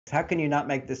How can you not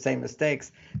make the same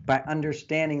mistakes? By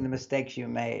understanding the mistakes you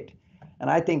made. And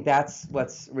I think that's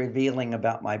what's revealing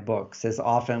about my books is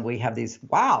often we have these,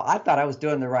 wow, I thought I was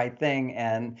doing the right thing,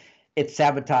 and it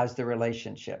sabotaged the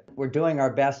relationship. We're doing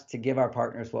our best to give our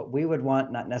partners what we would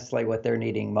want, not necessarily what they're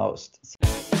needing most.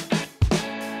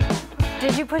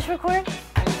 Did you push record?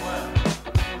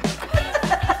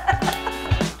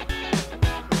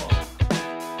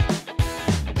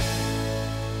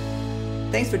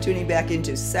 Thanks for tuning back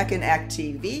into Second Act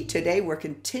TV. Today we're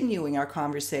continuing our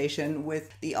conversation with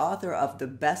the author of the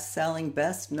best-selling,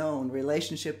 best-known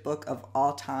relationship book of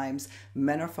all times,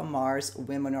 Men Are From Mars,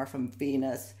 Women Are From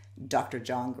Venus, Dr.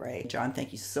 John Gray. John,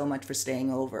 thank you so much for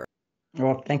staying over.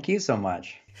 Well, thank you so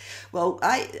much. Well,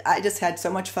 I just had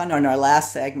so much fun on our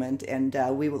last segment, and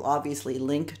we will obviously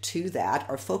link to that.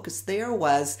 Our focus there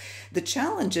was the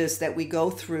challenges that we go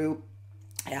through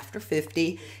after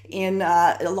 50 in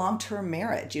a long-term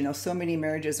marriage. You know, so many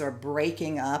marriages are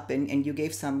breaking up, and you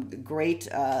gave some great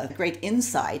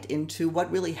insight into what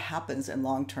really happens in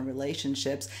long-term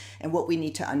relationships and what we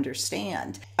need to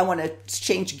understand. I want to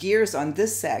change gears on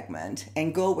this segment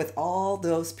and go with all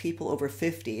those people over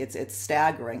 50. It's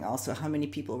staggering also how many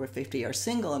people over 50 are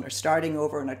single and are starting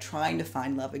over and are trying to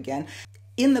find love again.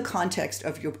 In the context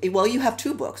of you have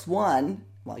two books. One,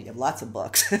 well, you have lots of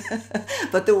books,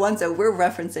 but the ones that we're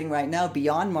referencing right now,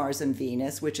 Beyond Mars and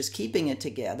Venus, which is keeping it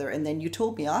together. And then you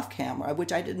told me off camera,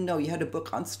 which I didn't know, you had a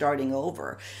book on starting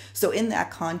over. So in that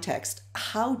context,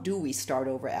 how do we start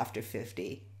over after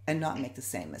 50 and not make the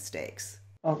same mistakes?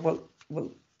 Oh,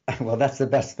 well, that's the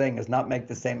best thing, is not make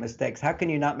the same mistakes. How can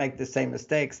you not make the same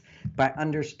mistakes? By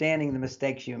understanding the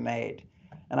mistakes you made.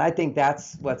 And I think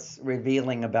that's what's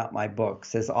revealing about my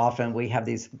books is often we have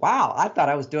these, wow, I thought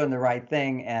I was doing the right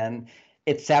thing, and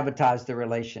it sabotaged the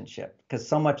relationship. Because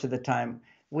so much of the time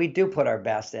we do put our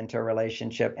best into a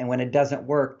relationship, and when it doesn't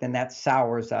work, then that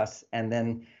sours us, and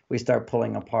then we start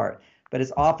pulling apart. But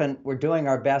it's often we're doing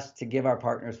our best to give our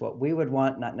partners what we would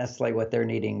want, not necessarily what they're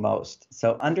needing most.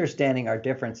 So understanding our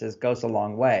differences goes a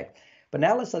long way. But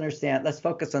now let's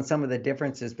focus on some of the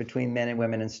differences between men and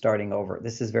women in starting over.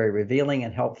 This is very revealing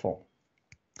and helpful.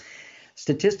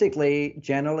 Statistically,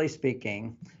 generally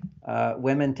speaking,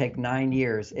 women take 9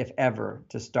 years, if ever,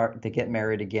 to get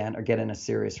married again or get in a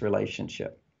serious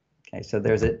relationship. Okay, so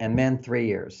and men 3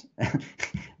 years.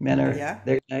 Men are, yeah.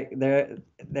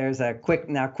 There's a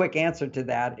quick answer to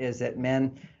that is that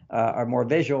men are more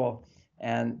visual,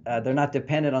 and they're not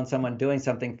dependent on someone doing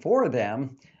something for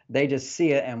them. They just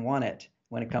see it and want it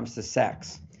when it comes to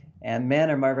sex. And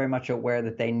men are very much aware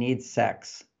that they need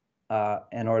sex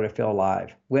in order to feel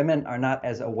alive. Women are not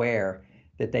as aware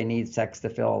that they need sex to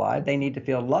feel alive. They need to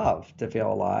feel love to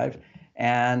feel alive.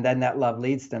 And then that love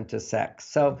leads them to sex.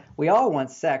 So we all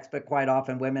want sex, but quite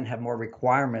often women have more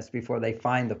requirements before they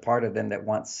find the part of them that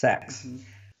wants sex. Mm-hmm.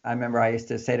 I remember I used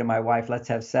to say to my wife, let's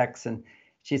have sex. And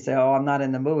she'd say, oh, I'm not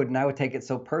in the mood. And I would take it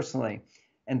so personally.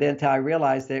 And then until I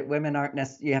realized that women aren't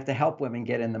necessarily, you have to help women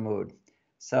get in the mood.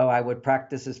 So I would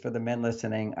practice this for the men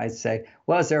listening. I'd say,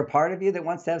 well, is there a part of you that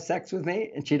wants to have sex with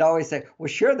me? And she'd always say, well,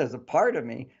 sure, there's a part of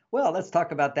me. Well, let's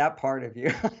talk about that part of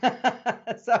you.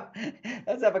 So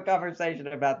let's have a conversation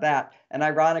about that. And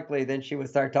ironically, then she would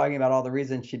start talking about all the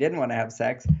reasons she didn't want to have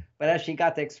sex. But as she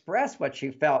got to express what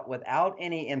she felt without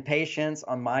any impatience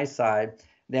on my side,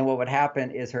 then what would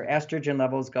happen is her estrogen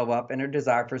levels go up and her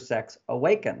desire for sex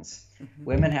awakens. Mm-hmm.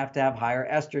 Women have to have higher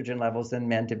estrogen levels than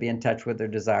men to be in touch with their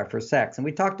desire for sex. And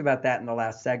we talked about that in the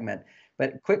last segment.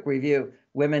 But quick review,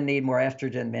 women need more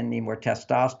estrogen, men need more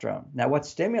testosterone. Now, what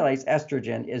stimulates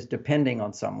estrogen is depending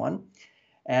on someone.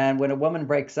 And when a woman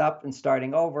breaks up and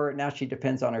starting over, now she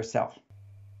depends on herself.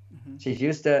 Mm-hmm. She's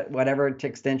used to whatever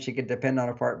extent she could depend on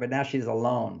her partner, but now she's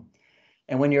alone.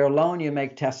 And when you're alone, you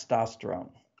make testosterone.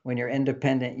 When you're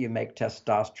independent, you make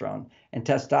testosterone, and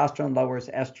testosterone lowers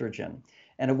estrogen.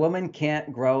 And a woman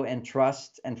can't grow and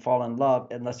trust and fall in love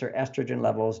unless her estrogen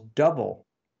levels double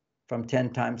from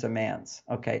 10 times a man's.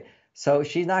 Okay, so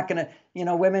she's not going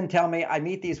to, women tell me, I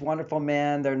meet these wonderful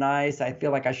men, they're nice, I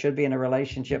feel like I should be in a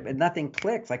relationship, and nothing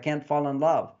clicks. I can't fall in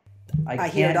love. I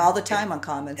hear it all the time on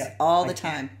comments, all the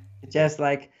time. It's just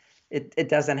like, it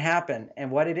doesn't happen. And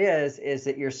what it is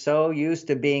that you're so used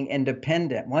to being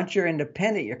independent. Once you're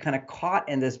independent, you're kind of caught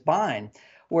in this bind.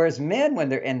 Whereas men, when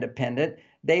they're independent,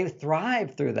 they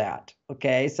thrive through that.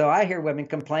 Okay, so I hear women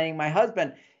complaining, my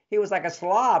husband, he was like a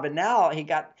slob, and now he's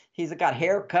got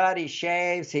haircut, he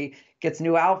shaves, he gets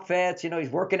new outfits, he's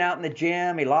working out in the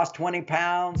gym, he lost 20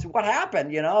 pounds. What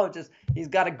happened? Just he's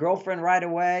got a girlfriend right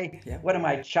away. Yeah. What am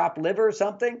I, chopped liver or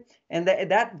something? And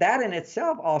that in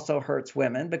itself also hurts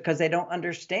women because they don't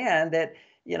understand that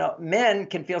Men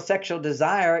can feel sexual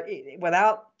desire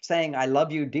without saying, I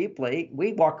love you deeply.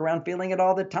 We walk around feeling it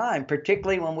all the time,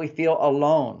 particularly when we feel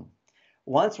alone.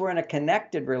 Once we're in a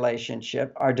connected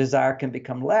relationship, our desire can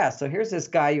become less. So here's this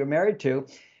guy you're married to,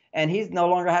 and he's no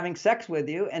longer having sex with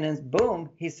you. And then boom,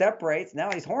 he separates.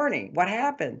 Now he's horny. What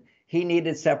happened? He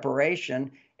needed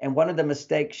separation. And one of the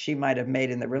mistakes she might have made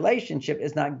in the relationship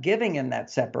is not giving him that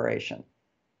separation.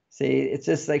 See, it's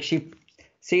just like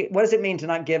see, what does it mean to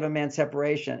not give a man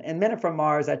separation? In Men Are From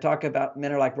Mars, I talk about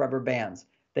men are like rubber bands.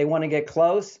 They want to get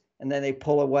close and then they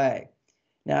pull away.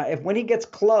 Now, if when he gets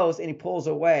close and he pulls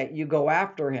away, you go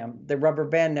after him, the rubber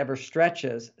band never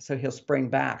stretches, so he'll spring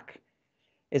back.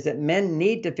 Is that men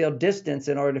need to feel distance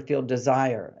in order to feel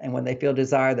desire. And when they feel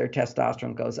desire, their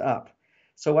testosterone goes up.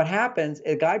 So what happens,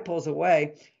 a guy pulls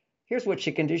away, here's what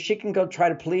she can do. She can go try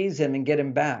to please him and get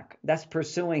him back. That's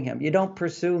pursuing him. You don't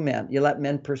pursue men. You let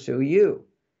men pursue you.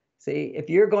 See, if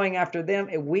you're going after them,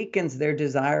 it weakens their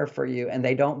desire for you and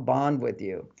they don't bond with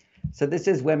you. So this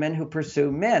is women who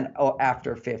pursue men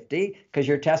after 50 because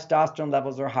your testosterone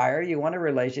levels are higher. You want a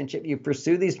relationship. You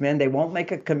pursue these men. They won't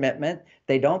make a commitment.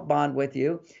 They don't bond with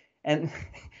you. And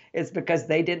it's because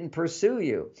they didn't pursue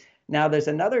you. Now, there's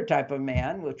another type of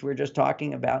man, which we're just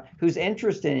talking about, who's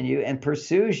interested in you and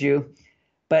pursues you,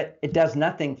 but it does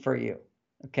nothing for you.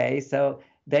 Okay, so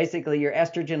basically your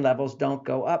estrogen levels don't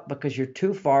go up because you're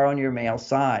too far on your male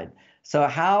side. So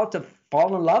how to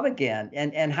fall in love again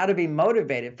and how to be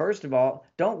motivated. First of all,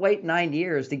 don't wait 9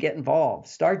 years to get involved.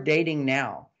 Start dating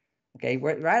now. Okay,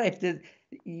 right?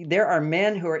 There are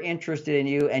men who are interested in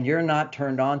you and you're not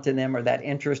turned on to them or that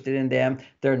interested in them.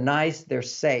 They're nice. They're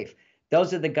safe.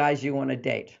 Those are the guys you want to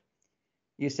date.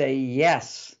 You say,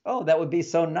 yes. Oh, that would be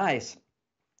so nice.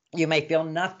 You may feel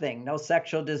nothing, no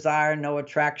sexual desire, no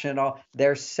attraction at all.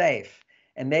 They're safe.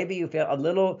 And maybe you feel a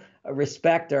little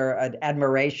respect or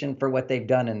admiration for what they've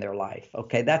done in their life.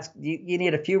 Okay, that's you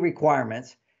need a few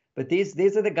requirements, but these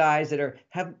are the guys that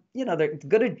have they're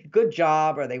good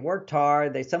job or they worked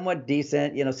hard, they somewhat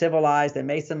decent, civilized, they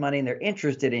made some money and they're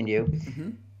interested in you. Mm-hmm.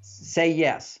 Say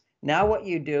yes. Now what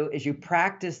you do is you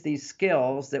practice these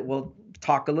skills that we'll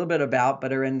talk a little bit about,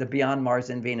 but are in the Beyond Mars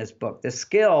and Venus book. The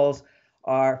skills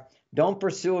are: don't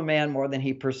pursue a man more than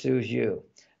he pursues you.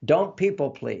 Don't people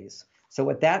please. So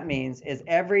what that means is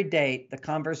every date, the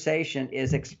conversation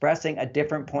is expressing a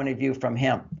different point of view from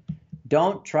him.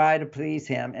 Don't try to please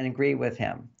him and agree with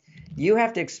him. You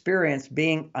have to experience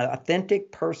being an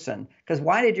authentic person. Because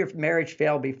why did your marriage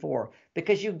fail before?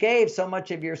 Because you gave so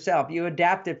much of yourself. You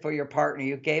adapted for your partner.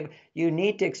 You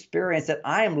need to experience that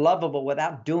I am lovable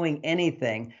without doing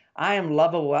anything. I am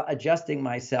lovable adjusting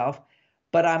myself.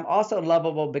 But I'm also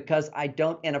lovable because I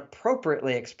don't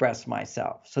inappropriately express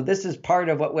myself. So this is part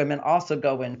of what women also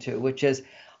go into, which is,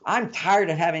 I'm tired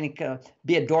of having to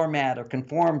be a doormat or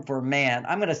conform for a man.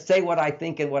 I'm going to say what I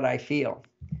think and what I feel.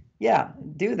 Yeah,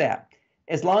 do that.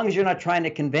 As long as you're not trying to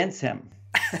convince him,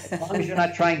 as long as you're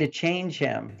not trying to change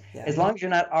him, as long as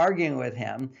you're not arguing with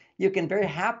him, you can very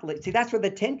happily, see, that's where the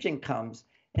tension comes.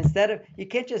 You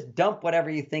can't just dump whatever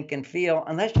you think and feel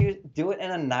unless you do it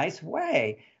in a nice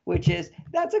way, which is,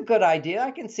 that's a good idea.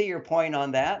 I can see your point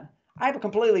on that. I have a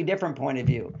completely different point of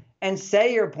view. And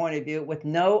say your point of view with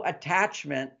no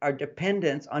attachment or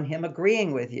dependence on him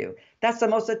agreeing with you. That's the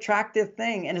most attractive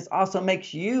thing. And it also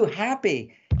makes you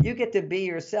happy. You get to be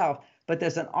yourself. But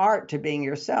there's an art to being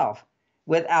yourself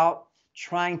without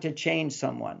trying to change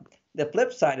someone. The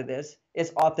flip side of this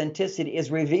is authenticity,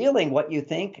 is revealing what you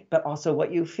think, but also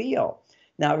what you feel.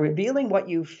 Now, revealing what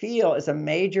you feel is a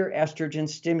major estrogen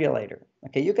stimulator.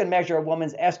 Okay, you can measure a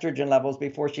woman's estrogen levels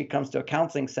before she comes to a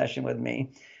counseling session with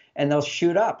me, and they'll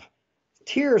shoot up.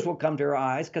 Tears will come to her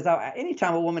eyes because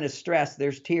anytime a woman is stressed,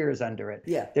 there's tears under it.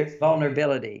 Yeah. There's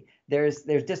vulnerability. There's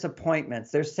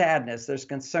disappointments. There's sadness. There's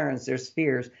concerns. There's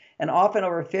fears. And often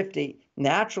over 50,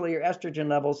 naturally your estrogen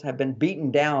levels have been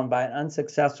beaten down by an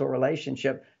unsuccessful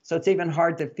relationship. So it's even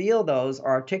hard to feel those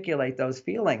or articulate those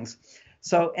feelings.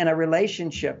 So in a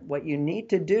relationship, what you need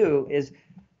to do is,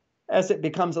 as it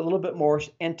becomes a little bit more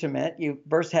intimate, you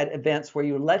first had events where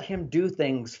you let him do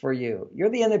things for you.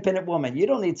 You're the independent woman. You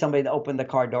don't need somebody to open the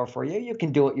car door for you. You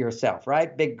can do it yourself,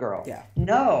 right? Big girl. Yeah.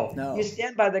 No. You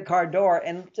stand by the car door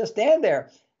and just stand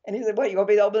there. And he said, what, you want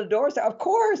me to open the door? I said, of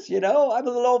course, I'm a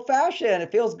little old fashioned.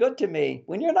 It feels good to me.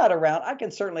 When you're not around, I can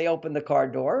certainly open the car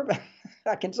door.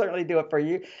 I can certainly do it for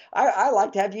you. I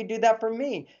like to have you do that for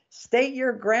me. State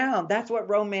your ground. That's what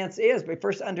romance is. But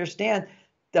first understand,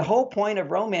 the whole point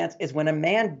of romance is when a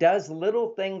man does little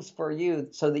things for you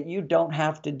so that you don't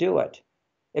have to do it.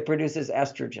 It produces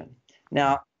estrogen.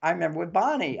 Now, I remember with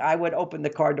Bonnie, I would open the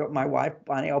car door. My wife,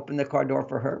 Bonnie, opened the car door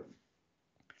for her.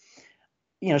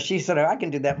 she said, I can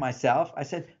do that myself. I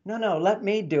said, no, no, let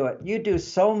me do it. You do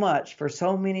so much for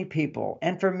so many people.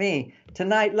 And for me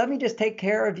tonight, let me just take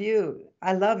care of you.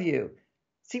 I love you.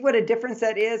 See what a difference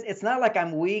that is? It's not like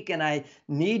I'm weak and I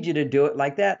need you to do it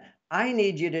like that. I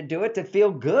need you to do it to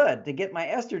feel good, to get my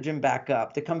estrogen back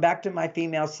up, to come back to my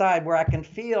female side where I can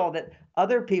feel that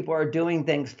other people are doing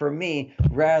things for me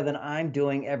rather than I'm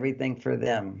doing everything for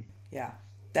them. Yeah,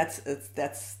 that's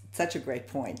such a great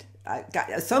point. I got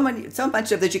so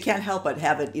much of that you can't help but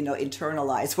have it,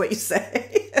 internalize what you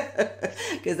say,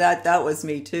 because that was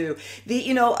me too.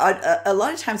 A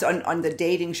lot of times on the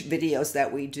dating videos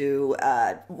that we do,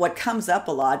 what comes up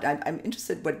a lot. I'm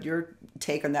interested what your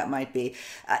take on that might be.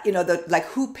 Like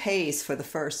who pays for the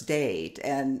first date,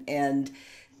 and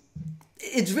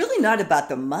it's really not about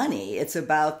the money. It's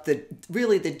about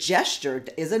the gesture,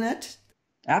 isn't it?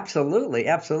 Absolutely,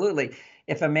 absolutely.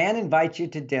 If a man invites you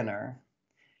to dinner,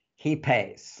 he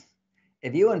pays.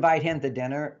 If you invite him to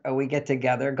dinner or we get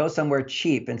together, go somewhere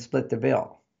cheap and split the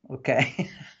bill. Okay.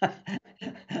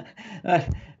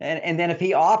 and then if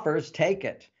he offers, take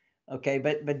it. Okay.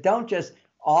 But don't just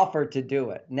offer to do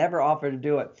it. Never offer to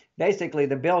do it. Basically,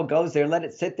 the bill goes there, let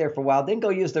it sit there for a while, then go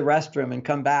use the restroom and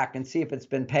come back and see if it's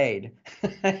been paid.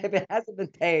 If it hasn't been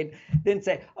paid, then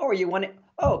say, are you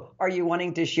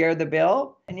wanting to share the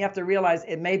bill? And you have to realize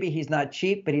it maybe he's not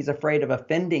cheap, but he's afraid of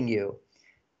offending you.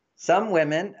 Some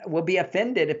women will be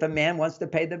offended if a man wants to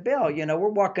pay the bill. We're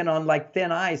walking on like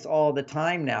thin ice all the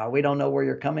time now. We don't know where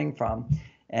you're coming from.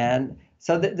 And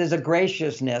so there's a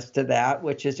graciousness to that,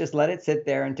 which is just let it sit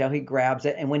there until he grabs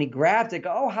it. And when he grabs it,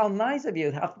 go, oh, how nice of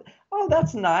you. Oh,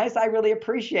 that's nice. I really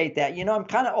appreciate that. I'm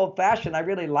kind of old fashioned. I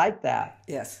really like that.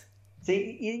 Yes.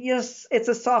 See, it's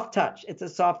a soft touch. It's a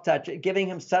soft touch, giving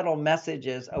him subtle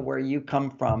messages of where you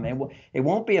come from. It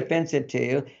won't be offensive to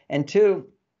you. And two,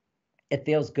 it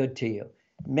feels good to you.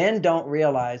 Men don't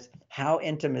realize how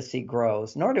intimacy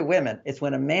grows, nor do women. It's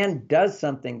when a man does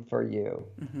something for you.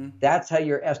 Mm-hmm. That's how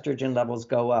your estrogen levels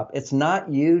go up. It's not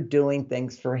you doing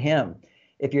things for him.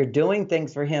 If you're doing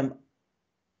things for him,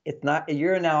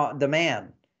 you're now the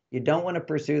man. You don't want to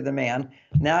pursue the man.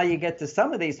 Now you get to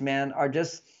some of these men are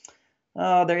just,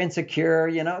 they're insecure.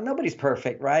 Nobody's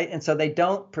perfect, right? And so they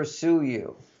don't pursue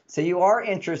you. So you are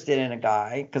interested in a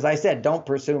guy, because I said don't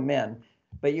pursue men.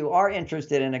 But you are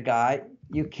interested in a guy,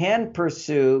 you can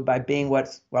pursue by being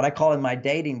what I call in my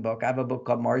dating book. I have a book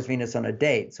called Mars, Venus on a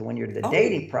Date. So when you're in the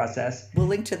dating process, we'll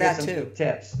link to that too.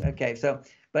 Tips. Okay.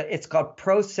 But it's called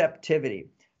proceptivity.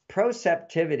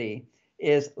 Proceptivity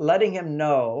is letting him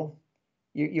know,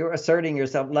 you're asserting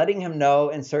yourself, letting him know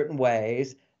in certain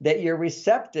ways that you're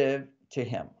receptive to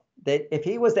him. That if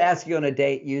he was to ask you on a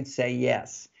date, you'd say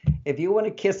yes. If you want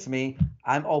to kiss me,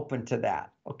 I'm open to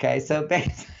that. Okay. So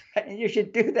basically, you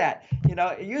should do that.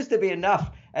 It used to be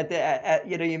enough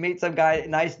you meet some guy,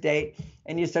 nice date,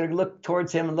 and you sort of look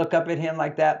towards him and look up at him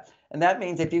like that. And that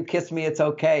means if you kiss me, it's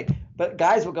okay. But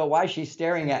guys will go, why is she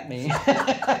staring at me?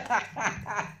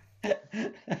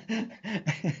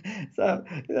 So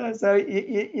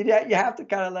you have to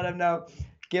kind of let him know,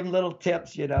 give him little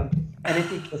tips, And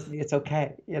if you kiss me, it's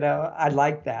okay. I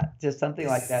like that. Just something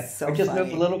like that. So or just funny.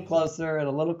 move a little closer and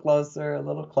a little closer, a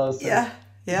little closer.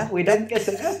 Yeah. We don't get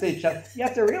the message. You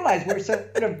have to realize we're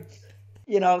sort of,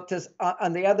 just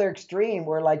on the other extreme,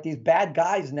 we're like these bad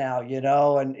guys now,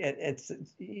 and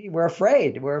we're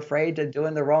afraid. We're afraid of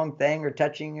doing the wrong thing or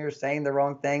touching or saying the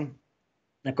wrong thing.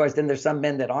 And of course, then there's some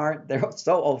men that aren't. They're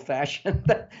so old fashioned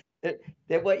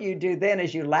that what you do then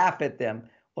is you laugh at them.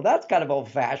 Well, that's kind of old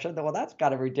fashioned. Well, that's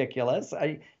kind of ridiculous.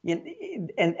 And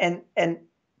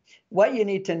what you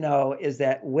need to know is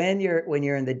that when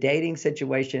you're in the dating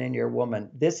situation and you're a woman,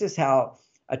 this is how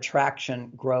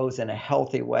attraction grows in a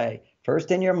healthy way.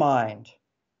 First, in your mind,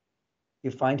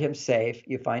 you find him safe,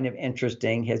 you find him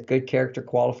interesting, he has good character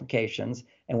qualifications,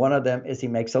 and one of them is he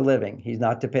makes a living. He's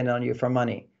not dependent on you for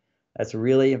money. That's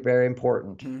really very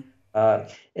important. Mm-hmm.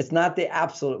 It's not the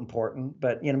absolute important,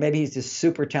 but maybe he's a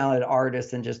super talented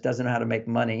artist and just doesn't know how to make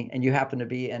money, and you happen to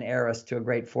be an heiress to a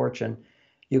great fortune.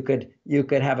 You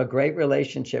could have a great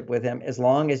relationship with him as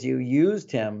long as you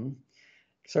used him,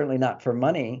 certainly not for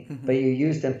money, mm-hmm. but you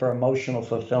used him for emotional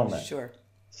fulfillment. Sure.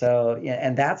 So,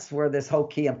 and that's where this whole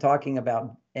key I'm talking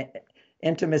about,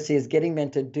 intimacy, is getting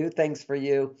men to do things for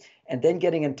you and then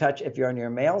getting in touch if you're on your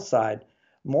male side.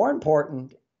 More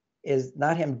important is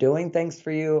not him doing things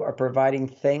for you or providing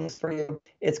things for you.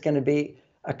 It's going to be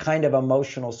a kind of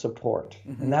emotional support.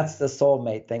 Mm-hmm. And that's the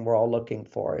soulmate thing we're all looking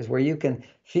for, is where you can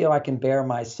feel I can bare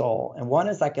my soul. And one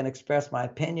is I can express my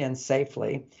opinion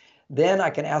safely. Then I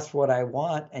can ask for what I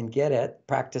want and get it,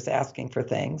 practice asking for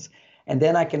things. And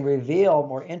then I can reveal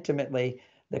more intimately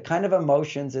the kind of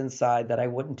emotions inside that I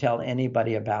wouldn't tell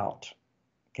anybody about.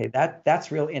 Okay,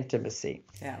 that's real intimacy.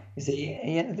 Yeah. You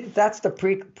see, that's the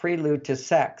prelude to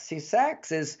sex. See,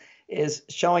 sex is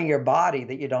showing your body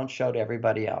that you don't show to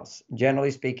everybody else.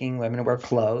 Generally speaking, women wear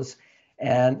clothes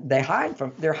and they're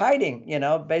hiding,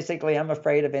 basically I'm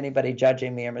afraid of anybody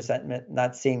judging me or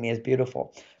not seeing me as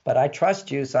beautiful. But I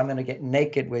trust you, so I'm going to get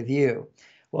naked with you.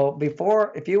 Well,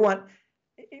 if you want,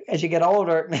 as you get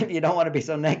older, maybe you don't want to be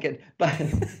so naked, but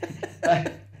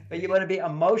you want to be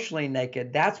emotionally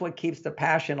naked. That's what keeps the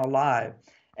passion alive.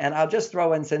 And I'll just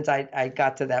throw in, since I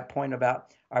got to that point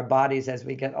about our bodies as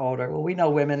we get older. Well, we know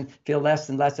women feel less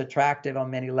and less attractive on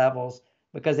many levels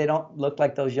because they don't look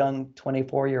like those young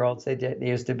 24-year-olds they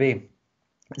used to be.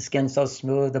 The skin's so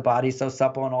smooth, the body's so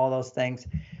supple, and all those things.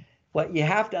 What you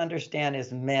have to understand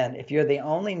is, men, if you're the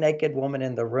only naked woman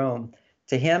in the room,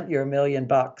 to him, you're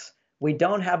 $1,000,000. We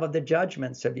don't have the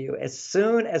judgments of you. As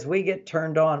soon as we get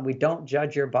turned on, we don't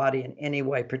judge your body in any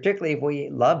way, particularly if we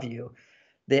love you.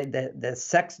 The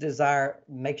sex desire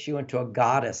makes you into a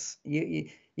goddess.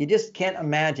 You just can't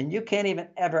imagine. You can't even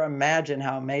ever imagine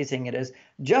how amazing it is.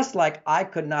 Just like I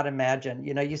could not imagine.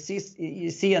 You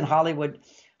see in Hollywood,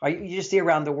 or you just see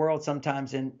around the world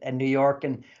sometimes in New York,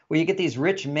 and where you get these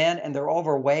rich men and they're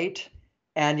overweight,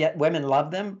 and yet women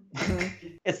love them.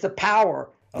 It's the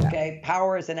power. Okay, yeah.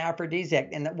 Power is an aphrodisiac.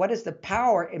 And what is the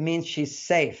power? It means she's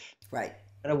safe. Right.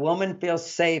 When a woman feels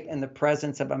safe in the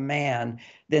presence of a man,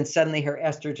 then suddenly her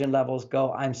estrogen levels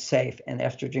go, I'm safe, and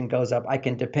estrogen goes up. I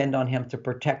can depend on him to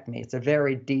protect me. It's a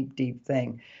very deep, deep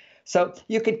thing. So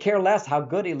you could care less how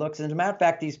good he looks. And as a matter of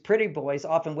fact, these pretty boys,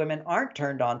 often women aren't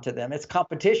turned on to them. It's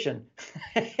competition.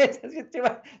 It's too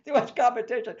much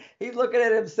competition. He's looking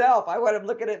at himself. I want him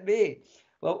looking at me.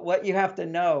 Well, what you have to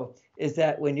know is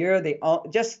that when you're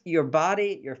just your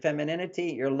body, your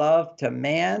femininity, your love to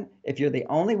man, if you're the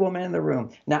only woman in the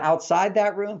room. Now, outside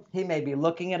that room, he may be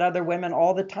looking at other women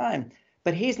all the time,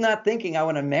 but he's not thinking, I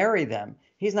want to marry them.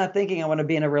 He's not thinking, I want to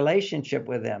be in a relationship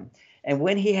with them. And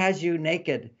when he has you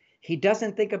naked, he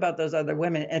doesn't think about those other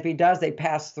women. And if he does, they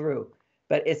pass through.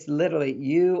 But it's literally,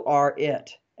 you are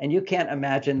it. And you can't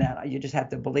imagine that. You just have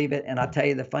to believe it. And I'll tell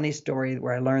you the funny story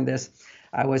where I learned this.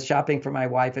 I was shopping for my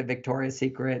wife at Victoria's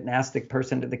Secret and asked the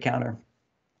person to the counter,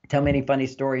 tell me any funny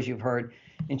stories you've heard.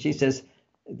 And she says,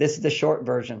 this is the short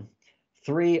version.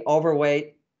 3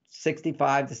 overweight,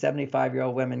 65 to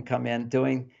 75-year-old women come in,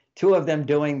 two of them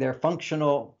doing their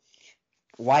functional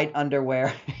white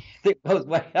underwear that goes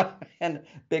way up and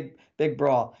big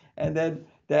bra. And then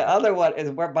the other one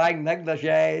is we're buying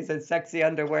negligees and sexy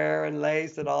underwear and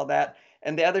lace and all that.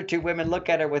 And the other 2 women look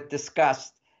at her with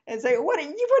disgust and say, what are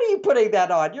you putting that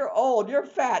on? You're old, you're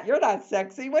fat, you're not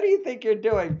sexy. What do you think you're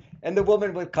doing? And the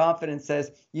woman with confidence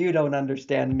says, you don't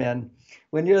understand men.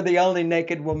 When you're the only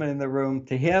naked woman in the room,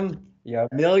 to him, you're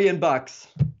 $1,000,000.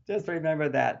 Just remember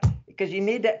that. Because you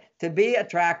need to be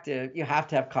attractive, you have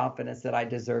to have confidence that I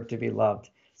deserve to be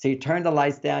loved. So you turn the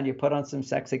lights down, you put on some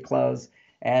sexy clothes,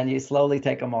 and you slowly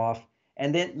take them off.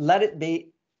 And then let it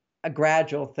be a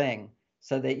gradual thing,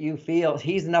 so that you feel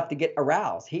he's enough to get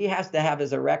aroused. He has to have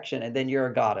his erection, and then you're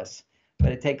a goddess.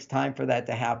 But it takes time for that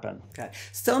to happen. Okay.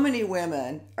 So many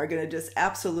women are going to just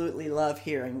absolutely love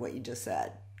hearing what you just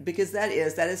said, because that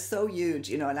is so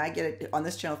huge, and I get it on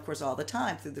this channel, of course, all the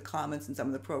time through the comments and some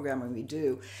of the programming we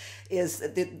do, is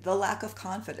the lack of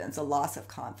confidence, a loss of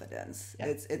confidence.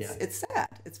 Yeah. It's sad.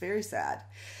 It's very sad.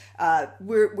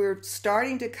 We're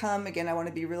starting to come again. I want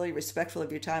to be really respectful of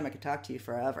your time. I could talk to you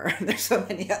forever. There's so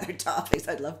many other topics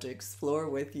I'd love to explore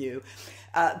with you.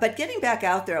 But getting back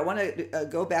out there, I want to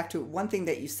go back to one thing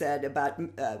that you said about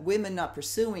women not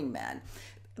pursuing men.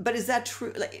 But is that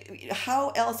true? Like,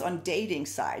 how else on dating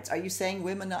sites? Are you saying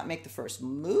women not make the first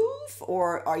move?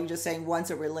 Or are you just saying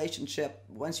once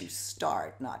you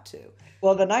start, not to?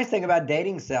 Well, the nice thing about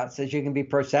dating sites is you can be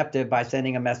perceptive by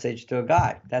sending a message to a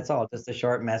guy. That's all, just a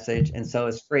short message, and so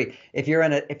it's free. If you're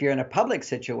in a public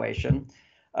situation,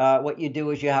 what you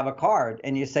do is you have a card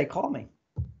and you say, call me.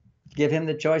 Give him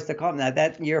the choice to call him. Now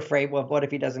that you're afraid, well, what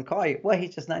if he doesn't call you? Well,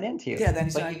 he's just not into you. Yeah, then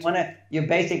he's not into you.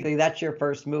 Basically, that's your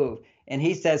first move. And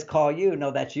he says, call you.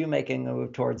 No, that's you making a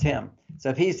move towards him. So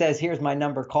if he says, here's my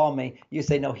number, call me. You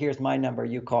say, no, here's my number,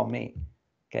 you call me.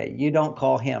 Okay, you don't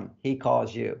call him. He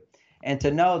calls you. And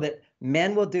to know that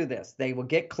men will do this. They will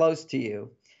get close to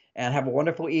you and have a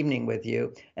wonderful evening with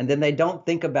you. And then they don't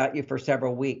think about you for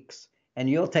several weeks. And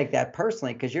you'll take that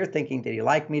personally because you're thinking, did he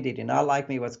like me? Did he not like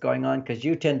me? What's going on? Because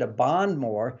you tend to bond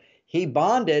more. He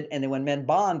bonded, and then when men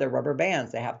bond, they're rubber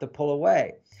bands. They have to pull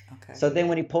away. Okay. So then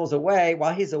when he pulls away,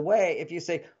 while he's away, if you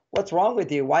say, what's wrong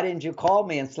with you? Why didn't you call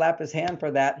me, and slap his hand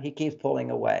for that, he keeps pulling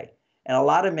away. And a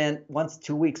lot of men, once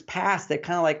 2 weeks pass, they're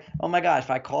kind of like, oh my gosh, if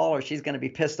I call her, she's going to be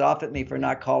pissed off at me for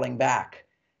not calling back.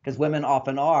 Because women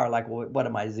often are like, well, what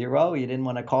am I, zero? You didn't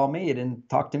want to call me? You didn't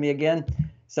talk to me again?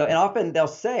 So, and often they'll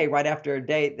say right after a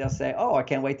date, they'll say, oh, I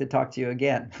can't wait to talk to you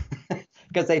again.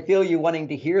 Because they feel you wanting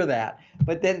to hear that.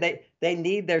 But then they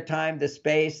need their time, the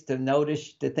space to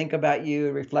notice, to think about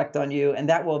you, reflect on you. And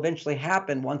that will eventually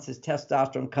happen once his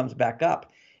testosterone comes back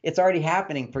up. It's already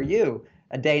happening for you.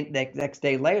 A day, next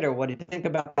day later, what do you think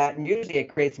about that? And usually it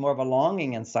creates more of a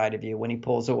longing inside of you when he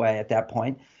pulls away at that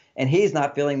point. And he's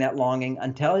not feeling that longing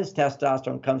until his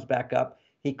testosterone comes back up.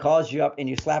 He calls you up and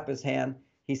you slap his hand.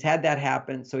 He's had that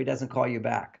happen, so he doesn't call you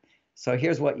back. So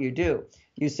here's what you do.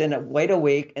 You wait a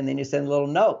week, and then you send a little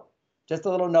note. Just a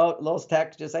little note, a little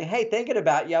text, just say, hey, thinking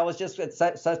about you. I was just at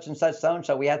such and such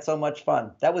so-and-so. We had so much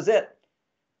fun. That was it.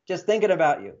 Just thinking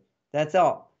about you. That's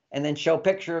all. And then show a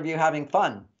picture of you having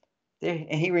fun.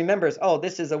 And he remembers, oh,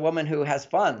 this is a woman who has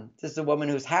fun. This is a woman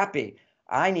who's happy.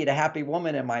 I need a happy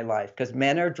woman in my life, because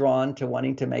men are drawn to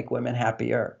wanting to make women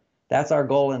happier. That's our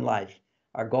goal in life.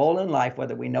 Our goal in life,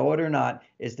 whether we know it or not,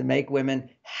 is to make women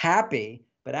happy,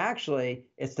 but actually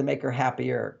it's to make her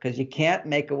happier, because you can't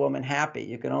make a woman happy.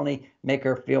 You can only make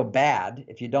her feel bad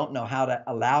if you don't know how to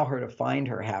allow her to find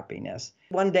her happiness.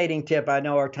 One dating tip, I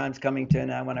know our time's coming to,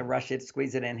 and I want to rush it,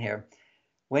 squeeze it in here.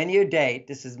 When you date,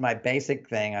 this is my basic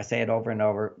thing, I say it over and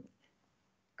over,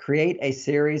 create a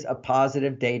series of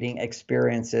positive dating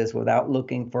experiences without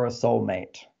looking for a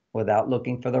soulmate, without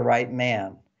looking for the right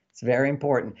man. It's very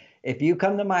important. If you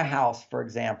come to my house, for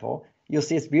example, you'll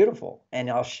see it's beautiful, and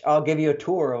I'll give you a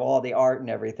tour of all the art and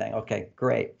everything. Okay,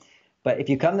 great. But if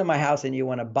you come to my house and you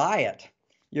want to buy it,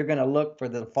 you're going to look for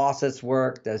the faucets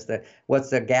work. What's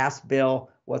the gas bill?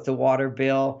 What's the water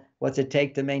bill? What's it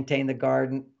take to maintain the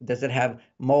garden? Does it have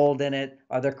mold in it?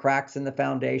 Are there cracks in the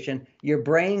foundation? Your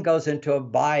brain goes into a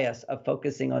bias of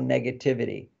focusing on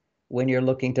negativity when you're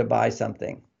looking to buy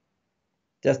something.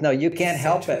 Just know you can't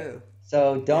help it.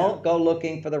 So don't go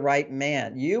looking for the right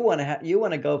man. You want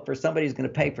to go for somebody who's going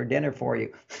to pay for dinner for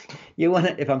you. You want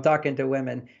to, if I'm talking to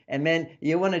women, and men,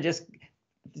 you want to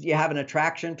you have an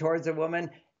attraction towards a woman,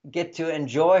 get to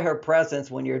enjoy her presence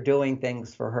when you're doing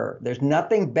things for her. There's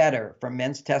nothing better for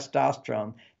men's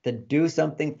testosterone to do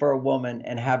something for a woman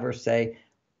and have her say,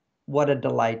 what a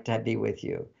delight to be with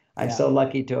you. I'm so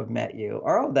lucky to have met you.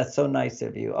 Or, oh, that's so nice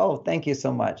of you. Oh, thank you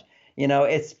so much. You know,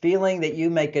 it's feeling that you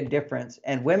make a difference.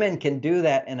 And women can do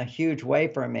that in a huge way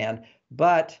for a man.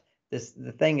 But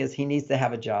the thing is, he needs to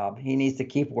have a job. He needs to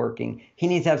keep working. He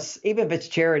needs to have, even if it's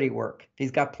charity work, if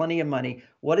he's got plenty of money,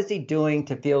 what is he doing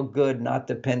to feel good, not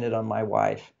dependent on my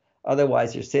wife?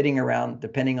 Otherwise, you're sitting around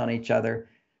depending on each other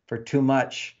for too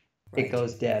much. Right. It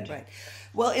goes dead. Right.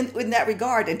 Well, in that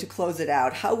regard, and to close it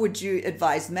out, how would you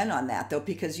advise men on that, though?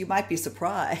 Because you might be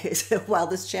surprised. While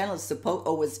this channel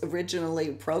was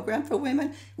originally programmed for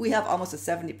women, we have almost a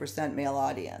 70% male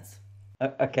audience.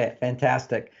 Okay,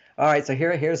 fantastic. All right, so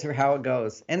here's how it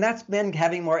goes. And that's men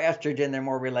having more estrogen. They're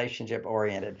more relationship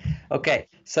oriented. Okay,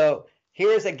 so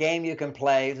here's a game you can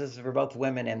play. This is for both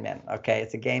women and men. Okay,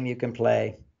 it's a game you can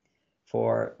play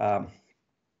for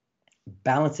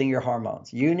balancing your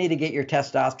hormones. You need to get your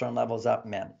testosterone levels up,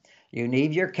 men. You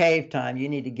need your cave time. You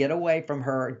need to get away from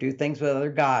her, do things with other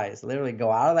guys. Literally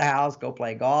go out of the house, go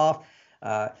play golf,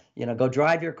 go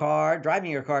drive your car.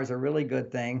 Driving your car is a really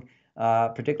good thing,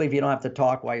 particularly if you don't have to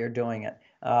talk while you're doing it.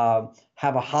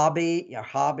 Have a hobby, your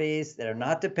hobbies that are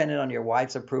not dependent on your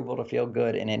wife's approval to feel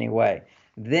good in any way.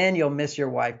 Then you'll miss your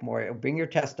wife more. It'll bring your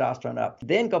testosterone up.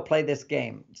 Then go play this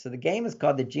game. So the game is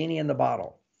called the Genie in the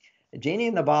Bottle. The Genie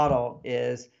in the Bottle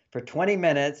is for 20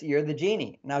 minutes, you're the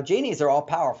genie. Now, genies are all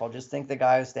powerful. Just think the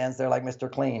guy who stands there like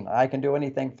Mr. Clean. I can do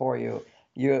anything for you.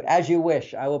 As you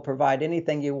wish, I will provide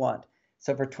anything you want.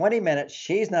 So for 20 minutes,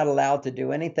 she's not allowed to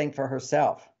do anything for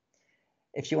herself.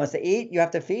 If she wants to eat, you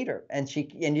have to feed her. And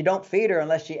you don't feed her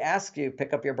unless she asks you,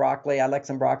 pick up your broccoli. I'd like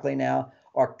some broccoli now.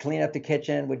 Or clean up the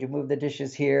kitchen. Would you move the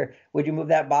dishes here? Would you move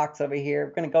that box over here?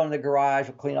 We're going to go in the garage.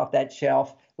 We'll clean off that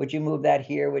shelf. Would you move that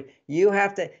here? You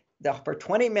have to... For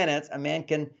 20 minutes, a man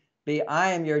can be,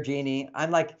 I am your genie.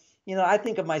 I'm like, I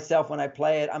think of myself when I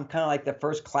play it, I'm kind of like the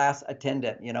first class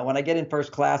attendant. When I get in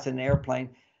first class in an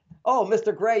airplane, oh,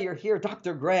 Mr. Gray, you're here.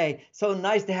 Dr. Gray, so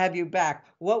nice to have you back.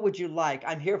 What would you like?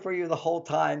 I'm here for you the whole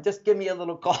time. Just give me a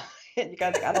little call. You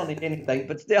guys, I don't need anything,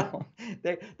 but still,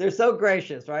 they're so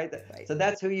gracious, right? So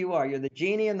that's who you are. You're the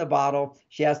genie in the bottle.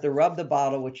 She has to rub the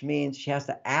bottle, which means she has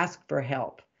to ask for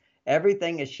help.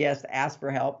 Everything is she has to ask for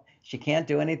help. She can't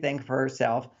do anything for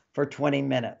herself for 20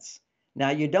 minutes.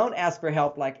 Now, you don't ask for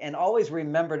help and always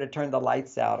remember to turn the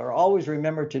lights out or always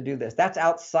remember to do this. That's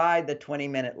outside the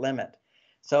 20-minute limit.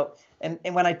 So, and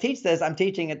when I teach this, I'm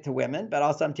teaching it to women, but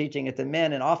also I'm teaching it to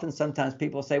men. And often sometimes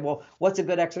people say, well, what's a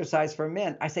good exercise for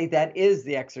men? I say that is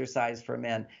the exercise for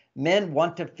men. Men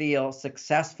want to feel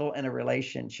successful in a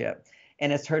relationship.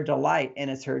 And it's her delight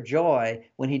and it's her joy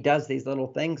when he does these little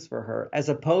things for her, as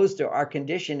opposed to our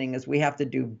conditioning is we have to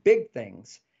do big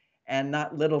things and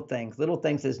not little things. Little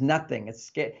things is nothing.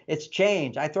 It's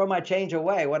change. I throw my change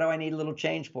away. What do I need a little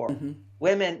change for? Mm-hmm.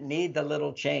 Women need the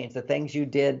little change, the things you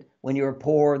did when you were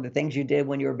poor, the things you did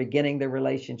when you were beginning the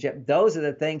relationship. Those are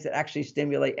the things that actually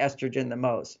stimulate estrogen the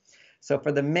most. So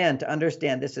for the men to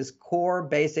understand, this is core,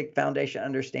 basic, foundation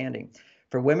understanding.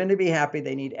 For women to be happy,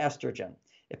 they need estrogen.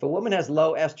 If a woman has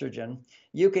low estrogen,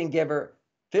 you can give her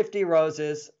 50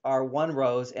 roses or 1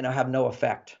 rose and it'll have no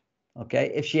effect.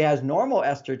 Okay. If she has normal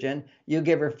estrogen, you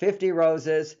give her 50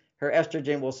 roses, her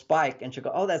estrogen will spike and she'll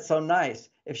go, oh, that's so nice.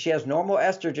 If she has normal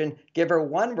estrogen, give her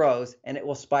 1 rose and it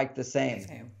will spike the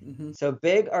same. Mm-hmm. So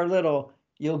big or little,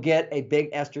 you'll get a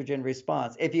big estrogen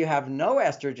response. If you have no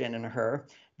estrogen in her,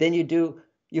 then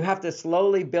you have to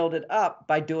slowly build it up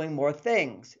by doing more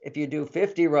things. If you do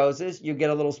 50 roses, you get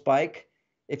a little spike.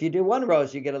 If you do 1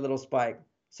 rose, you get a little spike.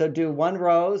 So do 1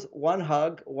 rose, 1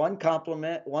 hug, 1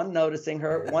 compliment, 1 noticing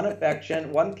her, 1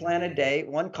 affection, 1 plan a date,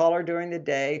 1 call her during the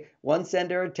day, 1 send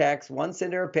her a text, 1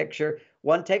 send her a picture,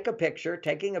 1 take a picture.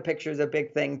 Taking a picture is a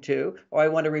big thing too. Or I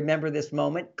want to remember this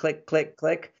moment. Click, click,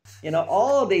 click.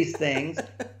 All of these things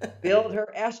build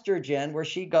her estrogen where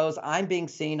she goes, I'm being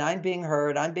seen, I'm being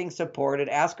heard, I'm being supported.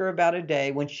 Ask her about a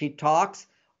day. When she talks,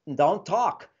 don't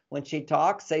talk. When she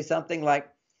talks, say something like,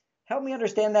 help me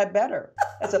understand that better.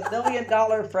 That's $1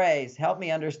 million phrase. Help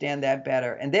me understand that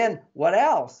better. And then what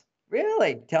else?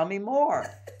 Really? Tell me more.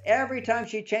 Every time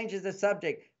she changes the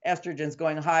subject, estrogen's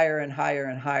going higher and higher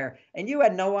and higher. And you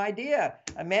had no idea.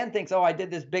 A man thinks, oh, I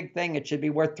did this big thing. It should be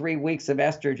worth 3 weeks of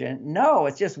estrogen. No,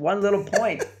 it's just one little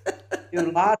point. Do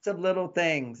lots of little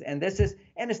things. And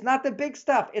it's not the big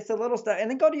stuff. It's the little stuff. And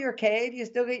then go to your cave. You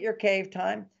still get your cave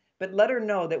time. But let her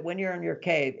know that when you're in your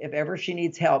cave, if ever she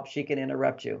needs help, she can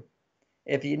interrupt you.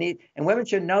 If you need, and women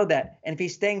should know that. And if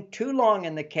he's staying too long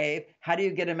in the cave, how do you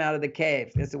get him out of the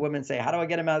cave? As the women say, how do I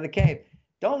get him out of the cave?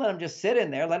 Don't let him just sit in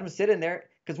there. Let him sit in there.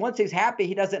 Because once he's happy,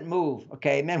 he doesn't move.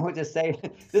 Okay. Men will just say,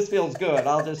 this feels good.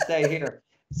 I'll just stay here.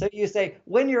 So you say,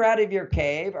 when you're out of your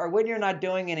cave or when you're not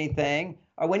doing anything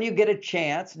or when you get a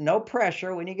chance, no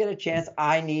pressure. When you get a chance,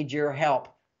 I need your help.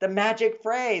 The magic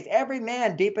phrase. Every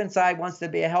man deep inside wants to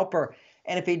be a helper.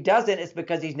 And if he doesn't, it's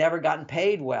because he's never gotten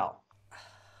paid well.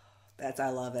 I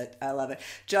love it. I love it.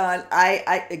 John,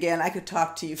 I could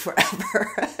talk to you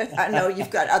forever. I know you've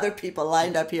got other people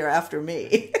lined up here after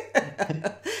me.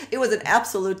 It was an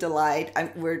absolute delight.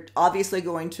 We're obviously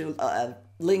going to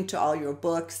link to all your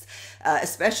books,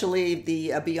 especially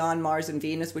the Beyond Mars and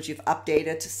Venus, which you've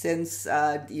updated since,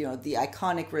 the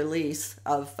iconic release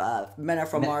of Men Are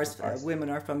From Mars,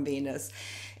 Women Are From Venus.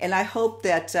 And I hope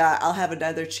that I'll have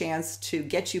another chance to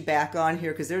get you back on here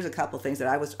because there's a couple of things that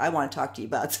I want to talk to you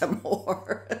about some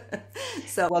more.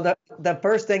 Well, the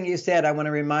first thing you said, I want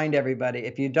to remind everybody,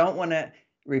 if you don't want to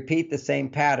repeat the same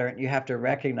pattern, you have to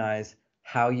recognize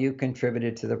how you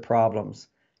contributed to the problems.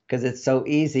 Because it's so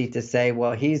easy to say,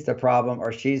 well, he's the problem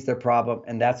or she's the problem,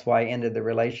 and that's why I ended the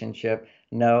relationship.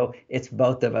 No, it's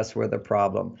both of us were the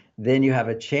problem. Then you have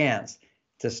a chance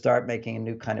to start making a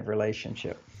new kind of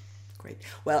relationship. Great.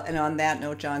 Well, and on that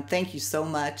note, John, thank you so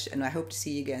much, and I hope to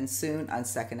see you again soon on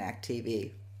Second Act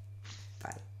TV.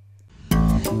 Bye.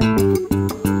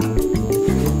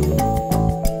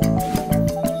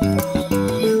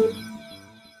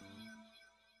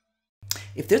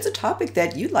 If there's a topic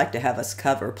that you'd like to have us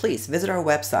cover, please visit our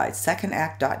website,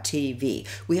 secondact.tv.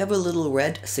 We have a little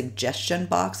red suggestion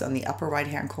box on the upper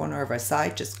right-hand corner of our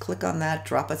site. Just click on that,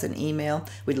 drop us an email.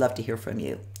 We'd love to hear from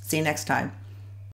you. See you next time.